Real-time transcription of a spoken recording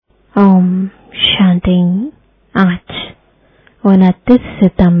ओम शांति। आज 29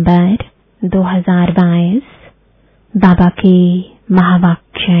 सितंबर 2022 बाबा के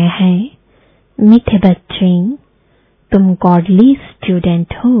महावाक्य है। मीठे बच्चे, तुम गॉडली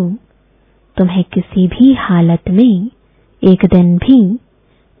स्टूडेंट हो। तुम्हें किसी भी हालत में एक दिन भी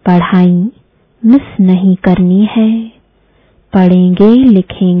पढ़ाई मिस नहीं करनी है। पढ़ेंगे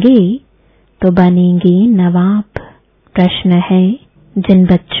लिखेंगे तो बनेंगे नवाब। प्रश्न है, जिन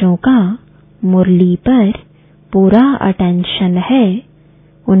बच्चों का मुरली पर पूरा अटेंशन है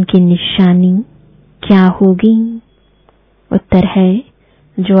उनकी निशानी क्या होगी? उत्तर है,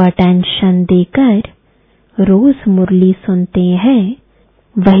 जो अटेंशन देकर रोज मुरली सुनते हैं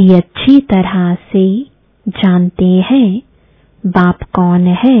वही अच्छी तरह से जानते हैं बाप कौन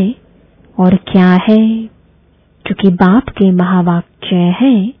है और क्या है। क्योंकि बाप के महावाक्य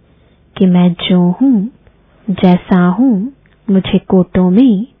है कि मैं जो हूँ जैसा हूँ मुझे कोटों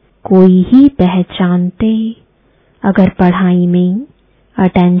में कोई ही पहचानते। अगर पढ़ाई में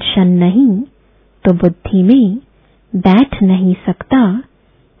अटेंशन नहीं तो बुद्धि में बैठ नहीं सकता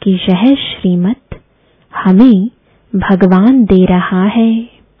कि यह श्रीमत हमें भगवान दे रहा है।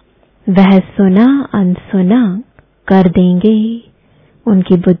 वह सुना अनसुना कर देंगे।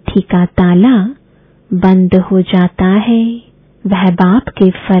 उनकी बुद्धि का ताला बंद हो जाता है। वह बाप के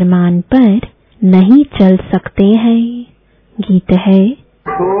फरमान पर नहीं चल सकते हैं। गीत है,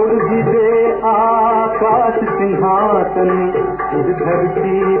 छोड़ ही दे आकाश सिंहासन, इस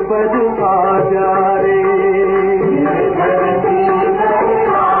धरती पर आ जा रे, इस धरती पर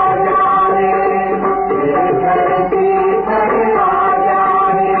आ जा रे, इस धरती पर आ जा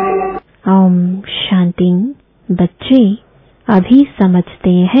रे। ओम शांति। बच्चे अभी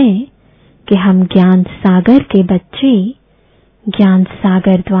समझते हैं कि हम ज्ञान सागर के बच्चे ज्ञान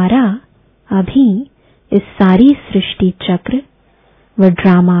सागर द्वारा अभी इस सारी सृष्टि चक्र व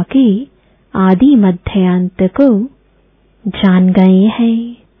ड्रामा के आदि मध्य अंत को जान गए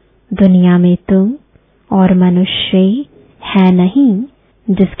हैं। दुनिया में तुम और मनुष्य है नहीं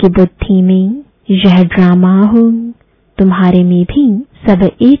जिसकी बुद्धि में यह ड्रामा हो। तुम्हारे में भी सब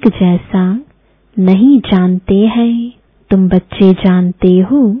एक जैसा नहीं जानते हैं। तुम बच्चे जानते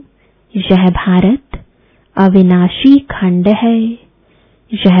हो यह भारत अविनाशी खंड है।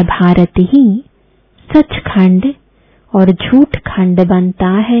 यह भारत ही सचखंड और झूठ खंड बनता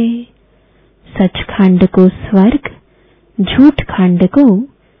है। सचखंड को स्वर्ग, झूठ खंड को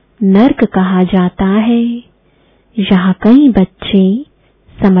नर्क कहा जाता है। यहाँ कई बच्चे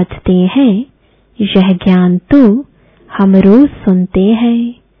समझते हैं यह ज्ञान तो हम रोज सुनते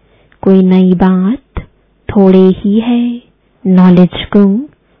हैं, कोई नई बात थोड़े ही है। नॉलेज को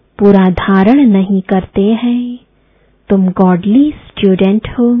पूरा धारण नहीं करते हैं। तुम गॉडली स्टूडेंट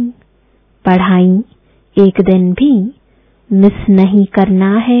हो। पढ़ाई एक दिन भी मिस नहीं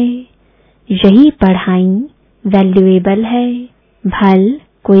करना है। यही पढ़ाई वैल्यूएबल है। भल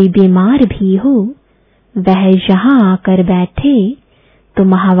कोई बीमार भी हो, वह यहाँ आकर बैठे तो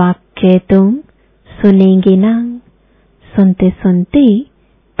महावाक्य तुम सुनेंगे ना। सुनते सुनते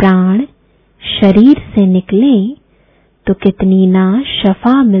प्राण शरीर से निकले तो कितनी ना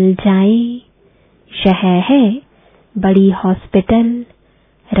शफा मिल जाए। यह है बड़ी हॉस्पिटल।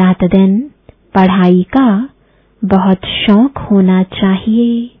 रात दिन पढ़ाई का बहुत शौक होना चाहिए।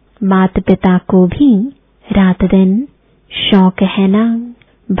 माता पिता को भी रात दिन शौक है ना।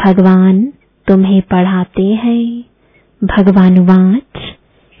 भगवान तुम्हें पढ़ाते हैं। भगवान वाच,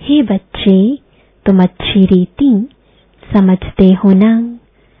 हे बच्चे तुम अच्छी रीति समझते हो ना।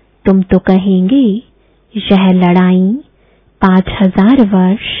 तुम तो कहेंगे यह लड़ाई 5000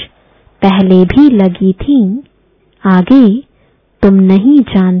 वर्ष पहले भी लगी थी, आगे तुम नहीं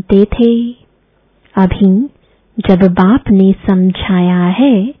जानते थे। अभी जब बाप ने समझाया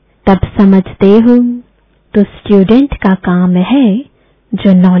है तब समझते हो। तो स्टूडेंट का काम है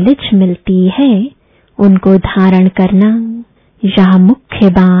जो नॉलेज मिलती है उनको धारण करना। यह मुख्य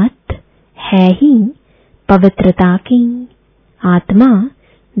बात है ही पवित्रता की। आत्मा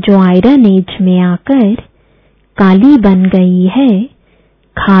जो आयरन एज में आकर काली बन गई है,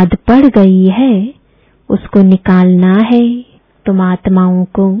 खाद पड़ गई है, उसको निकालना है। तुम आत्माओं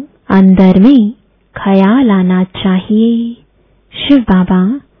को अंदर में ख्याल आना चाहिए। शिव बाबा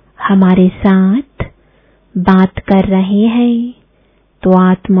हमारे साथ बात कर रहे हैं तो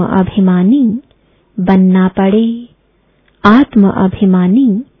आत्म अभिमानी बनना पड़े। आत्म अभिमानी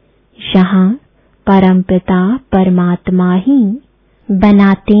यहाँ परमपिता परमात्मा ही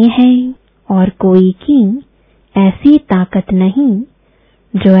बनाते हैं और कोई की ऐसी ताकत नहीं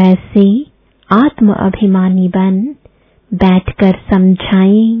जो ऐसे आत्म अभिमानी बन बैठकर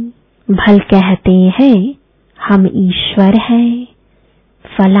समझाएं। भल कहते हैं हम ईश्वर हैं,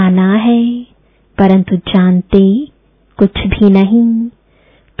 फलाना है, परंतु जानते कुछ भी नहीं।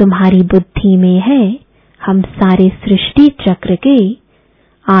 तुम्हारी बुद्धि में है हम सारे सृष्टि चक्र के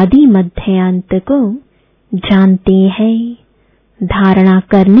आदि मध्य अंत को जानते हैं। धारणा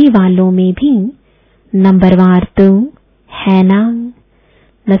करने वालों में भी नंबरवार तो है ना।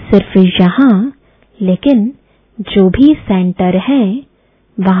 न सिर्फ यहाँ, लेकिन जो भी सेंटर है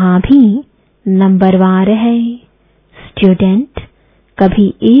वहाँ भी नंबरवार है। स्टूडेंट कभी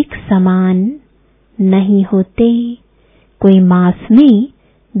एक समान नहीं होते। कोई मास में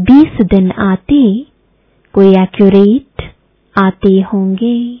 20 दिन आते, कोई एक्यूरेट आते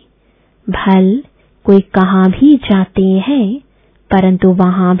होंगे। भल कोई कहाँ भी जाते हैं, परंतु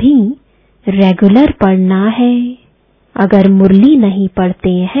वहाँ भी रेगुलर पढ़ना है। अगर मुरली नहीं पढ़ते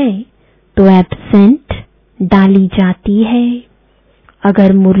हैं तो एब्सेंट डाली जाती है।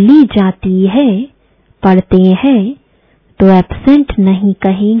 अगर मुरली जाती है, पढ़ते हैं तो एब्सेंट नहीं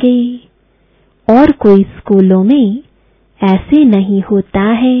कहेंगे। और कोई स्कूलों में ऐसे नहीं होता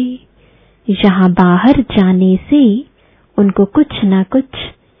है। यहाँ बाहर जाने से उनको कुछ न कुछ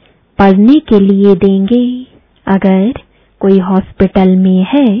पढ़ने के लिए देंगे। अगर कोई हॉस्पिटल में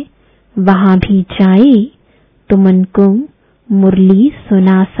है, वहाँ भी जाए तुम उनको मुरली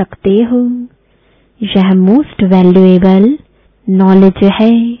सुना सकते हो। यह मोस्ट वैल्यूएबल नॉलेज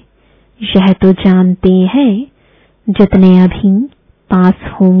है। यह तो जानते हैं जितने अभी पास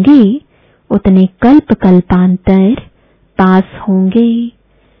होंगे उतने कल्प कल्पांतर पास होंगे।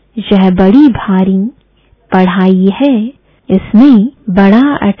 यह बड़ी भारी पढ़ाई है, इसमें बड़ा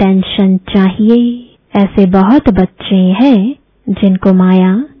अटेंशन चाहिए। ऐसे बहुत बच्चे हैं जिनको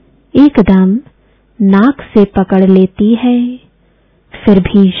माया एकदम नाक से पकड़ लेती है, फिर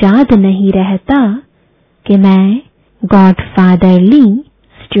भी याद नहीं रहता कि मैं गॉडफादरली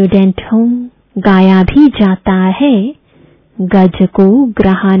स्टूडेंट हूँ। गाया भी जाता है, गज को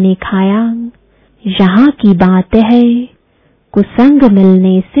ग्रहा ने खाया। यहाँ की बात है, कुसंग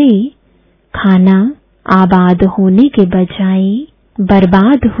मिलने से खाना आबाद होने के बजाय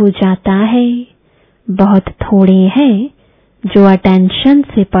बर्बाद हो जाता है। बहुत थोड़े हैं जो अटेंशन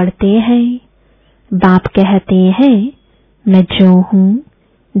से पढ़ते हैं। बाप कहते हैं मैं जो हूँ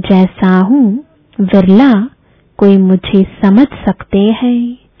जैसा हूँ, विरला कोई मुझे समझ सकते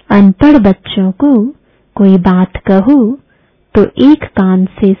हैं। अनपढ़ बच्चों को कोई बात कहो तो एक कान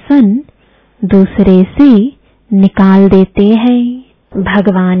से सुन दूसरे से निकाल देते हैं।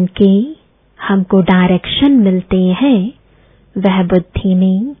 भगवान के हमको डायरेक्शन मिलते हैं, वह बुद्धि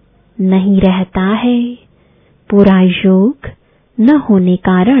में नहीं रहता है। पूरा योग न होने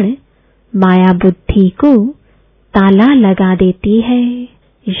कारण माया बुद्धि को ताला लगा देती है।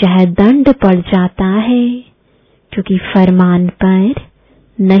 यह दंड पड़ जाता है क्योंकि फरमान पर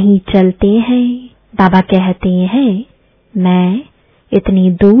नहीं चलते हैं। बाबा कहते हैं मैं इतनी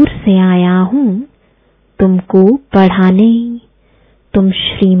दूर से आया हूँ तुमको पढ़ाने। तुम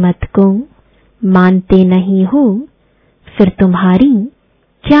श्रीमत को मानते नहीं हो, फिर तुम्हारी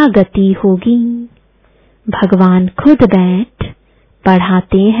क्या गति होगी। भगवान खुद बैठ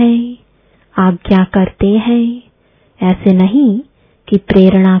पढ़ाते हैं, आज्ञा करते हैं। ऐसे नहीं कि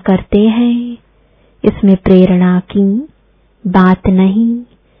प्रेरणा करते हैं। इसमें प्रेरणा की बात नहीं।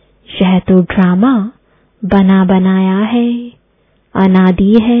 यह तो ड्रामा बना बनाया है,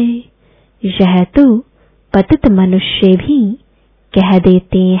 अनादि है। यह तो पतित मनुष्य भी कह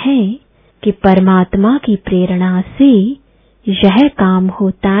देते हैं कि परमात्मा की प्रेरणा से यह काम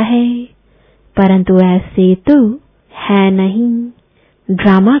होता है, परंतु ऐसे तो है नहीं।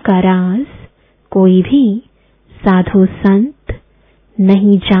 ड्रामा का राज कोई भी साधु संत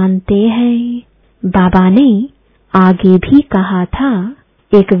नहीं जानते हैं। बाबा ने आगे भी कहा था,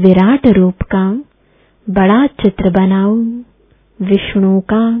 एक विराट रूप का बड़ा चित्र बनाओ विष्णु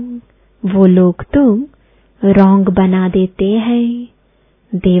का। वो लोग तो रॉन्ग बना देते हैं।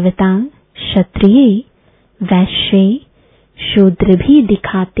 देवता, क्षत्रिय, वैश्य, शूद्र भी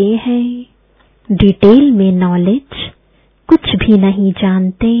दिखाते हैं। डिटेल में नॉलेज कुछ भी नहीं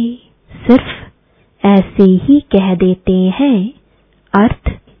जानते, सिर्फ ऐसे ही कह देते हैं,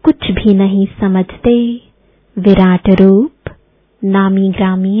 अर्थ कुछ भी नहीं समझते। विराट रूप नामी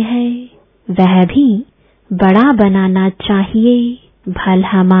ग्रामी है, वह भी बड़ा बनाना चाहिए। भल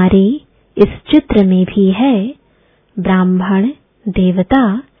हमारे इस चित्र में भी है ब्राह्मण, देवता,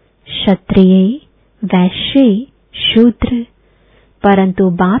 क्षत्रिय, वैश्य, शूद्र, परंतु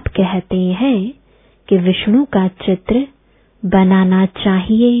बाप कहते हैं कि विष्णु का चित्र बनाना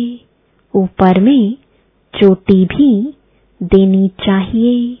चाहिए। ऊपर में चोटी भी देनी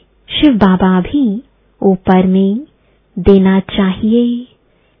चाहिए। शिव बाबा भी ऊपर में देना चाहिए।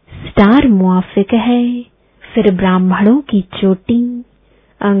 स्टार मुआफिक है, फिर ब्राह्मणों की चोटी,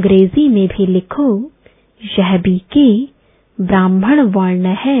 अंग्रेजी में भी लिखो, यह भी के ब्राह्मण वर्ण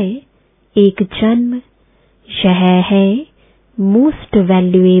है एक जन्म, यह है मोस्ट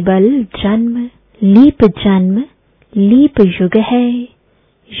वैल्यूएबल जन्म, लीप जन्म, लीप युग है,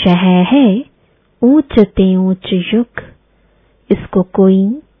 यह है ऊंच ते ऊंच युग। इसको कोई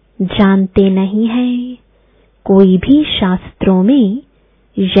जानते नहीं है, कोई भी शास्त्रों में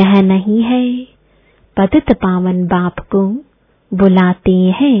यह नहीं है। पतित पावन बाप को बुलाते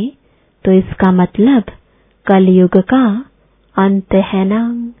हैं तो इसका मतलब कलयुग का अंत है ना।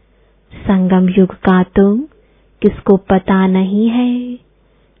 संगम युग का तो किसको पता नहीं है।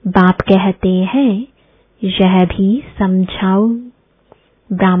 बाप कहते हैं यह भी समझाओ।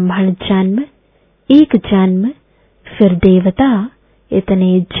 ब्राह्मण जन्म एक जन्म, फिर देवता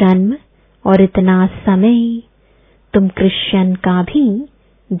इतने जन्म और इतना समय। तुम क्रिश्चियन का भी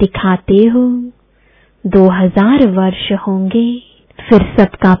दिखाते हो, 2000 वर्ष होंगे, फिर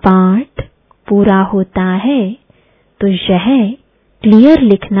सबका पाठ पूरा होता है तो यह क्लियर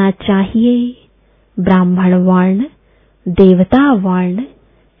लिखना चाहिए, ब्राह्मण वर्ण, देवता वर्ण,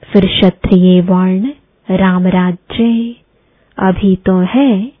 फिर क्षत्रिय वर्ण, राम राज्य। अभी तो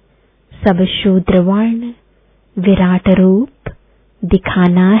है सब शूद्र वर्ण, विराट रूप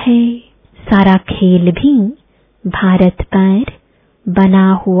दिखाना है। सारा खेल भी भारत पर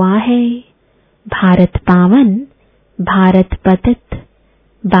बना हुआ है। भारत पावन, भारत पतित,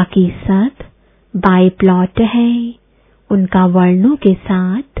 बाकी सब बाय प्लॉट है। उनका वर्णों के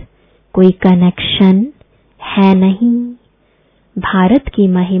साथ कोई कनेक्शन है नहीं। भारत की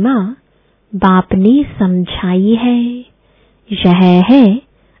महिमा बाप ने समझाई है। यह है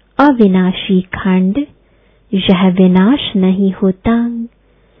अविनाशी खंड, यह विनाश नहीं होता।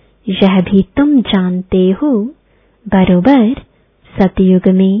 यह भी तुम जानते हो बरोबर, सतयुग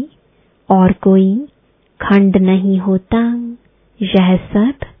में और कोई खंड नहीं होता। यह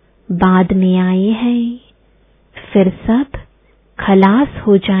सब बाद में आए हैं, फिर सब खलास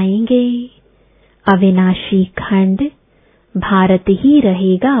हो जाएंगे। अविनाशी खंड भारत ही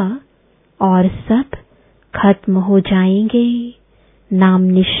रहेगा और सब खत्म हो जाएंगे। नाम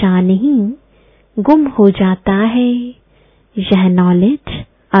निशान ही गुम हो जाता है। यह नॉलेज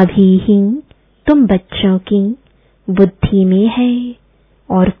अभी ही तुम बच्चों की बुद्धि में है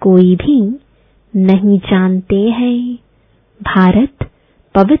और कोई भी नहीं जानते हैं। भारत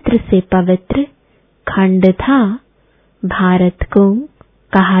पवित्र से पवित्र खंड था। भारत को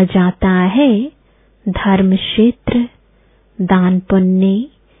कहा जाता है धर्म क्षेत्र। दान पुण्य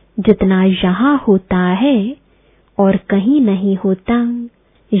जितना यहाँ होता है और कहीं नहीं होता।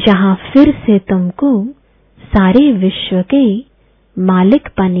 यहाँ फिर से तुमको सारे विश्व के मालिक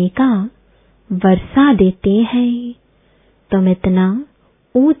बने का वर्षा देते हैं। तुम इतना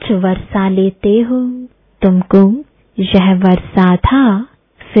ऊंच वर्षा लेते हो, तुमको यह वर्षा था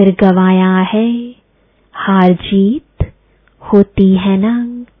फिर गवाया है। हार जीत होती है ना।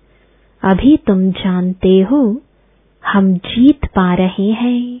 अभी तुम जानते हो हम जीत पा रहे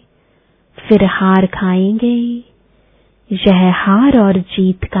हैं, फिर हार खाएंगे। यह हार और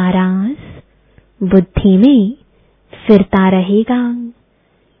जीत का राज बुद्धि में फिरता रहेगा।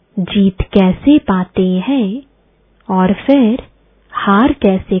 जीत कैसे पाते हैं और फिर हार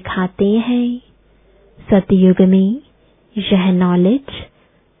कैसे खाते हैं। सतयुग में यह नॉलेज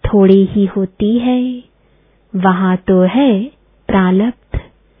थोड़ी ही होती है। वहां तो है प्रारब्ध।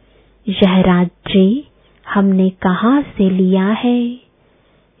 यह राज्य हमने कहाँ से लिया है,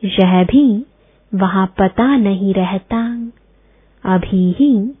 यह भी वहां पता नहीं रहता। अभी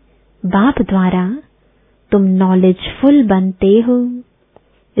ही बाप द्वारा तुम नॉलेजफुल बनते हो।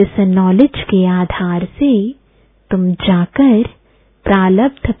 इस नॉलेज के आधार से तुम जाकर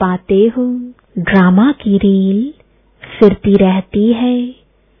प्रारब्ध पाते हो। ड्रामा की रील फिरती रहती है।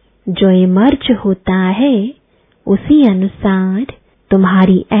 जो इमर्ज होता है उसी अनुसार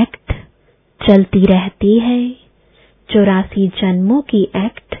तुम्हारी एक्ट चलती रहती है। 84 जन्मों की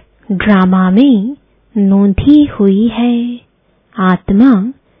एक्ट ड्रामा में नोंधी हुई है। आत्मा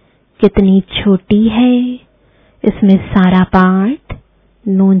कितनी छोटी है, इसमें सारा पार्ट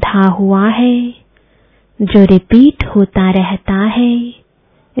नोंधा हुआ है जो रिपीट होता रहता है।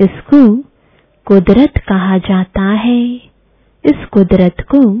 इसको कुदरत कहा जाता है। इस कुदरत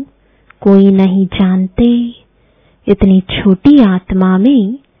को कोई नहीं जानते। इतनी छोटी आत्मा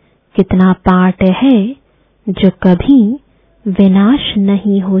में कितना पार्ट है जो कभी विनाश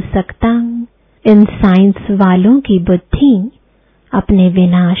नहीं हो सकता। इन साइंस वालों की बुद्धि अपने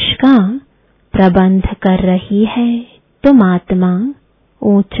विनाश का प्रबंध कर रही है। तुम आत्मा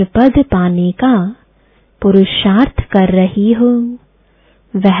ऊंच पद पाने का पुरुषार्थ कर रही हो।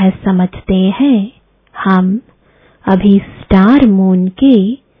 वह समझते हैं हम अभी स्टार मून के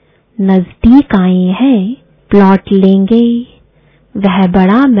नजदीक आए हैं, प्लॉट लेंगे, वह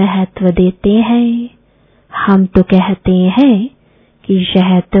बड़ा महत्व देते हैं। हम तो कहते हैं कि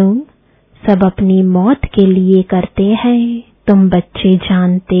यह तुम सब अपनी मौत के लिए करते हैं। तुम बच्चे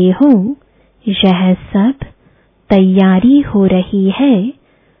जानते हो यह सब तैयारी हो रही है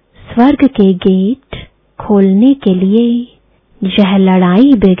स्वर्ग के गेट खोलने के लिए। यह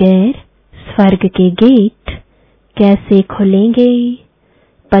लड़ाई बगैर स्वर्ग के गेट कैसे खुलेंगे?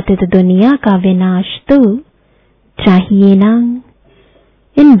 पतित दुनिया का विनाश तो चाहिए ना।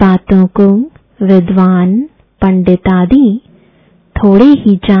 इन बातों को विद्वान पंडित आदि थोड़े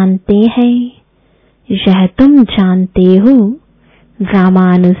ही जानते हैं। यह तुम जानते हो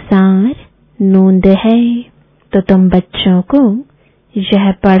ग्रामानुसार नोंद है, तो तुम बच्चों को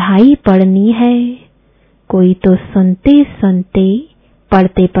यह पढ़ाई पढ़नी है। कोई तो सुनते सुनते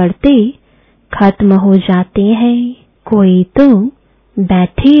पढ़ते पढ़ते खत्म हो जाते हैं, कोई तो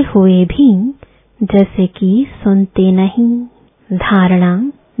बैठे हुए भी जैसे कि सुनते नहीं। धारणा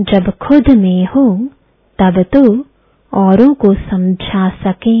जब खुद में हो तब तो औरों को समझा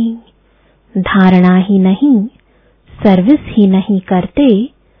सकें। धारणा ही नहीं, सर्विस ही नहीं करते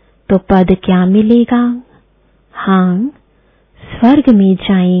तो पद क्या मिलेगा? हाँ, स्वर्ग में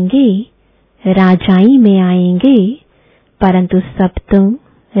जाएंगे, राजाई में आएंगे, परंतु सब तो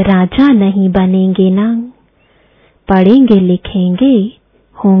राजा नहीं बनेंगे ना। पढ़ेंगे लिखेंगे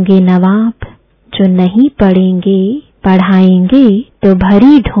होंगे नवाब, जो नहीं पढ़ेंगे पढ़ाएंगे तो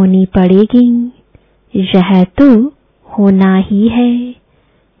भरी ढोनी पड़ेगी। यह तो होना ही है।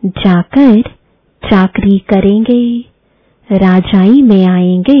 जाकर चाकरी करेंगे, राजाई में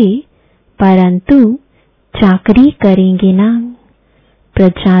आएंगे, परंतु चाकरी करेंगे ना।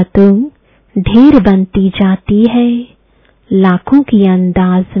 प्रजा तो ढेर बनती जाती है, लाखों की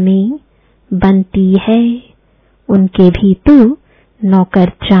अंदाज में बनती है। उनके भी तो नौकर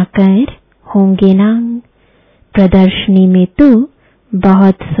चाकर होंगे ना। प्रदर्शनी में तो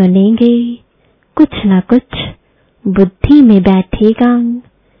बहुत सुनेंगे, कुछ न कुछ बुद्धि में बैठेगा।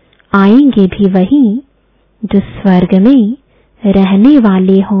 आएंगे भी वही जो स्वर्ग में रहने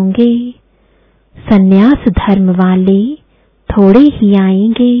वाले होंगे। सन्यास धर्म वाले थोड़े ही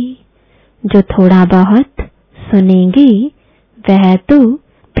आएंगे। जो थोड़ा बहुत सुनेंगे वह तो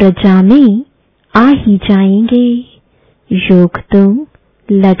प्रजा में आ ही जाएंगे। योग तो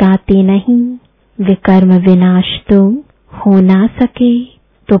लगाते नहीं, विकर्म विनाश तो हो ना सके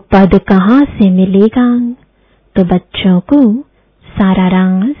तो पद कहाँ से मिलेगा? तो बच्चों को सारा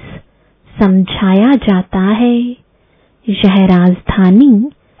राज समझाया जाता है। यह राजधानी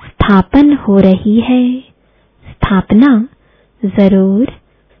स्थापन हो रही है। स्थापना जरूर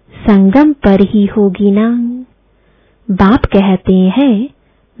संगम पर ही होगी ना। बाप कहते हैं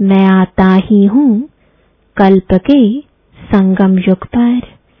मैं आता ही हूँ कल्प के संगम युग पर।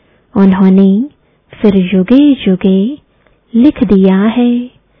 उन्होंने फिर युगे युगे लिख दिया है,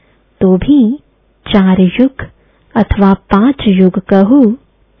 तो भी 4 युग अथवा 5 युग कहो,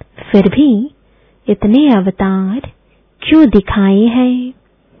 फिर भी इतने अवतार क्यों दिखाए हैं?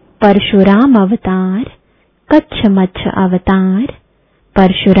 परशुराम अवतार, कच्छमच्छ अवतार,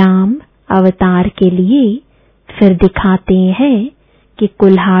 परशुराम अवतार के लिए फिर दिखाते हैं कि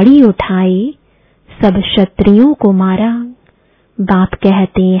कुल्हाड़ी उठाए सब क्षत्रियों को मारा। बाप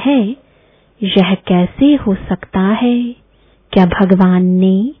कहते हैं यह कैसे हो सकता है? क्या भगवान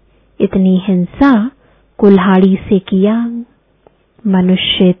ने इतनी हिंसा कुल्हाड़ी से किया?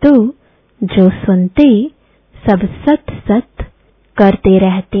 मनुष्य तो जो सुनते सब सत सत करते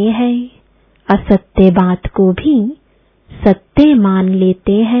रहते हैं, असत्य बात को भी सत्य मान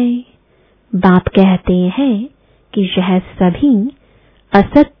लेते हैं। बाप कहते हैं कि यह सभी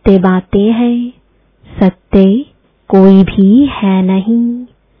असत्य बातें हैं, सत्य कोई भी है नहीं।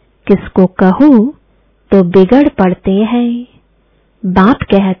 किसको कहो तो बिगड़ पड़ते हैं। बाप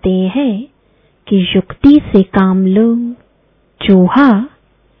कहते हैं कि युक्ति से काम लो। चूहा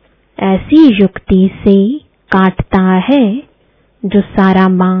ऐसी युक्ति से काटता है जो सारा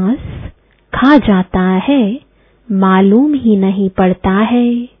मांस खा जाता है, मालूम ही नहीं पड़ता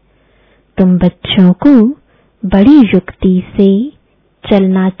है। तुम बच्चों को बड़ी युक्ति से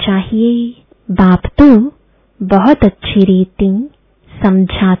चलना चाहिए। बाप तो बहुत अच्छी रीति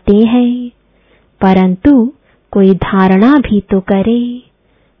समझाते हैं, परंतु कोई धारणा भी तो करे।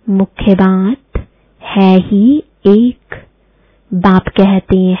 मुख्य बात है ही एक। बाप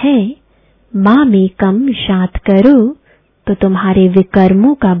कहते हैं माँ में कम याद करो तो तुम्हारे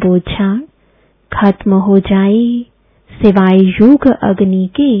विकर्मों का बोझा खत्म हो जाए। सिवाय योग अग्नि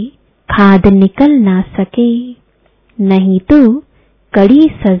के खाद निकल ना सके, नहीं तो कड़ी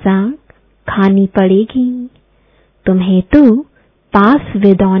सजा खानी पड़ेगी। तुम्हें तो पास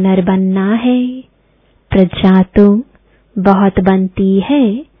विद ऑनर बनना है। प्रजा तो बहुत बनती है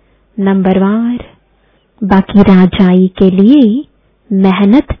नंबरवार। बाकी राजाई के लिए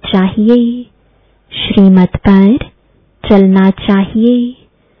मेहनत चाहिए, श्रीमत पर चलना चाहिए।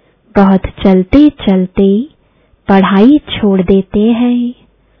 बहुत चलते चलते पढ़ाई छोड़ देते हैं।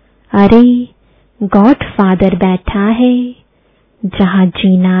 अरे गॉड फादर बैठा है, जहाँ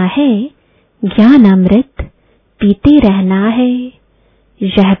जीना है ज्ञान अमृत पीते रहना है।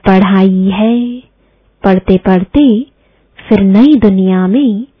 यह पढ़ाई है, पढ़ते पढ़ते फिर नई दुनिया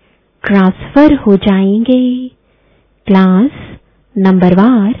में ट्रांसफर हो जाएंगे। क्लास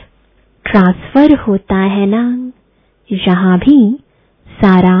नंबरवार ट्रांसफर होता है ना, यहाँ भी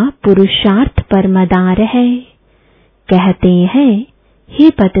सारा पुरुषार्थ पर मदार है। कहते हैं हे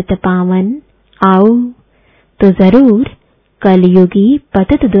पतित पावन आओ, तो जरूर कलयुगी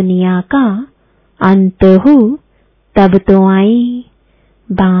पतित दुनिया का अंत हो तब तो आए।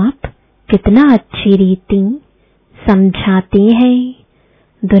 बाप कितना अच्छी रीति समझाते हैं।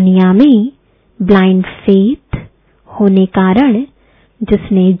 दुनिया में ब्लाइंड फेथ होने कारण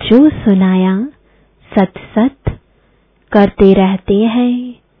जिसने जो सुनाया सत सत करते रहते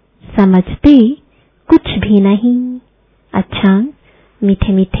हैं, समझते कुछ भी नहीं। अच्छा,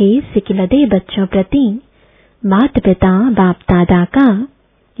 मीठे मीठे सिकिलदे बच्चों प्रति माता पिता बाप दादा का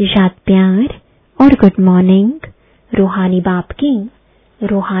याद प्यार और गुड मॉर्निंग। रूहानी बाप की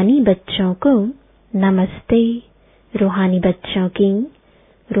रूहानी बच्चों को नमस्ते। रूहानी बच्चों की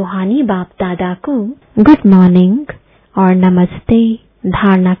रूहानी बाप दादा को गुड मॉर्निंग और नमस्ते।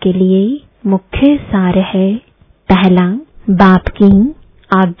 धारणा के लिए मुख्य सार है। पहला, बाप की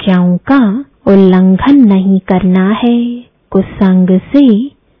आज्ञाओं का उल्लंघन नहीं करना है, कुसंग से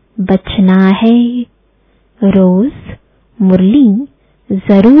बचना है। रोज मुरली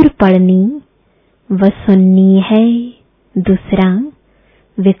जरूर पढ़नी व सुननी है। दूसरा,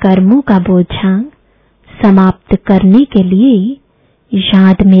 विकर्मों का बोझा समाप्त करने के लिए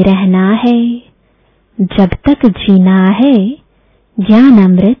याद में रहना है। जब तक जीना है ज्ञान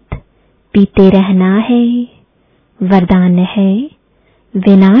अमृत पीते रहना है। वरदान है,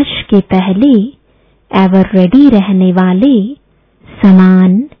 विनाश के पहले एवर रेडी रहने वाले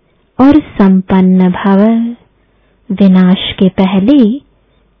समान और संपन्न भव। विनाश के पहले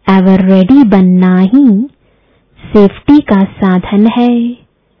एवर रेडी बनना ही सेफ्टी का साधन है।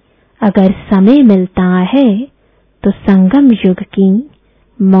 अगर समय मिलता है तो संगम युग की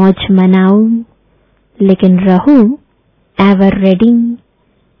मौज मनाओ, लेकिन रहो एवर रेडी,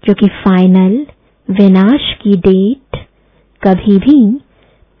 क्योंकि फाइनल विनाश की डेट कभी भी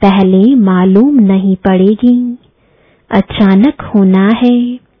पहले मालूम नहीं पड़ेगी। अचानक होना है।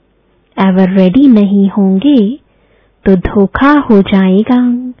 एवर रेडी नहीं होंगे तो धोखा हो जाएगा।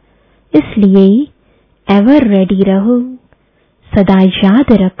 इसलिए एवर रेडी रहो। सदा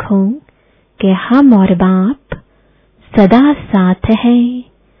याद रखो कि हम और बाप सदा साथ है।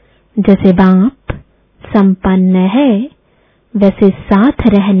 जैसे बाप संपन्न है, वैसे साथ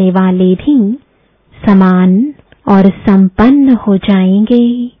रहने वाले भी समान और संपन्न हो जाएंगे।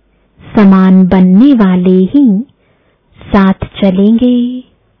 समान बनने वाले ही साथ चलेंगे।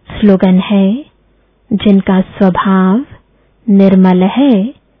 स्लोगन है, जिनका स्वभाव निर्मल है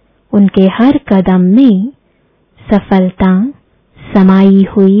उनके हर कदम में सफलता समाई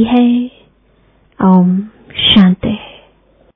हुई है। ओम शांति।